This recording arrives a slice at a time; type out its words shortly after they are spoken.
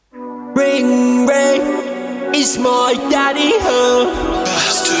Is my daddy home?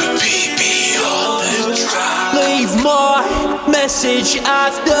 Pastor PB on the track. Leave my message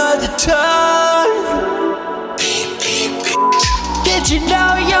after the tone. Did you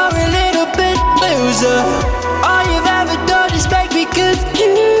know you're a little bit loser? All you've ever done is make me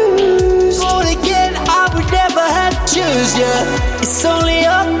confused. Born again, I would never have choose you. It's only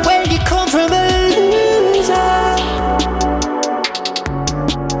up when you come from a loser.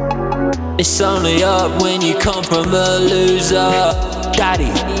 It's only up when you come from a loser.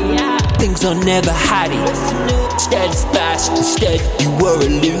 Daddy, things I never had it. Steadfast, instead you were a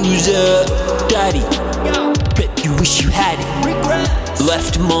loser. Daddy, bet you wish you had it.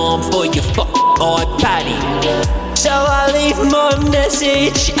 Left mom for your iPaddy. So I leave my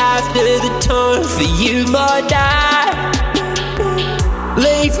message after the tone for you, my dad.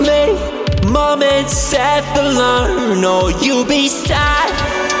 Leave me, mom and Seth alone, or you'll be sad.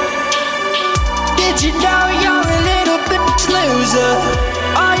 Did you know you're a little bitch loser?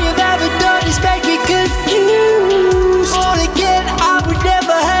 All you've ever done is make me confused. Born again, I would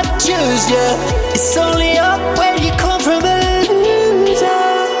never have choose you. It's only up when you come from a loser.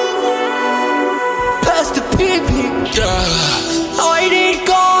 Pastor Pee-Pee, I need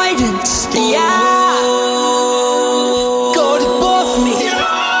guidance, yeah. God above me,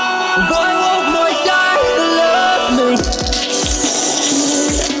 why won't my dad love me?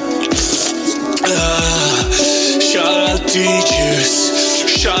 Shout out teachers,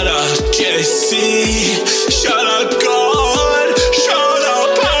 shout out Jesse, shout out God, shout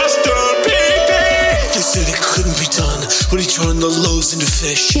out Pastor PB. They said it couldn't be done when he turned the loaves into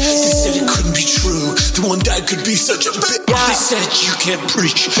fish. They said it couldn't be true that one dad could be such a bitch. They said you can't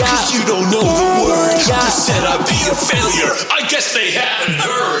preach cause you don't know the word. They said I'd be a failure, I guess they haven't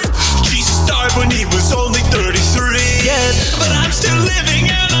heard. Jesus died when he was only 33, but I'm still living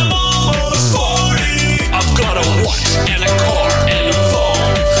and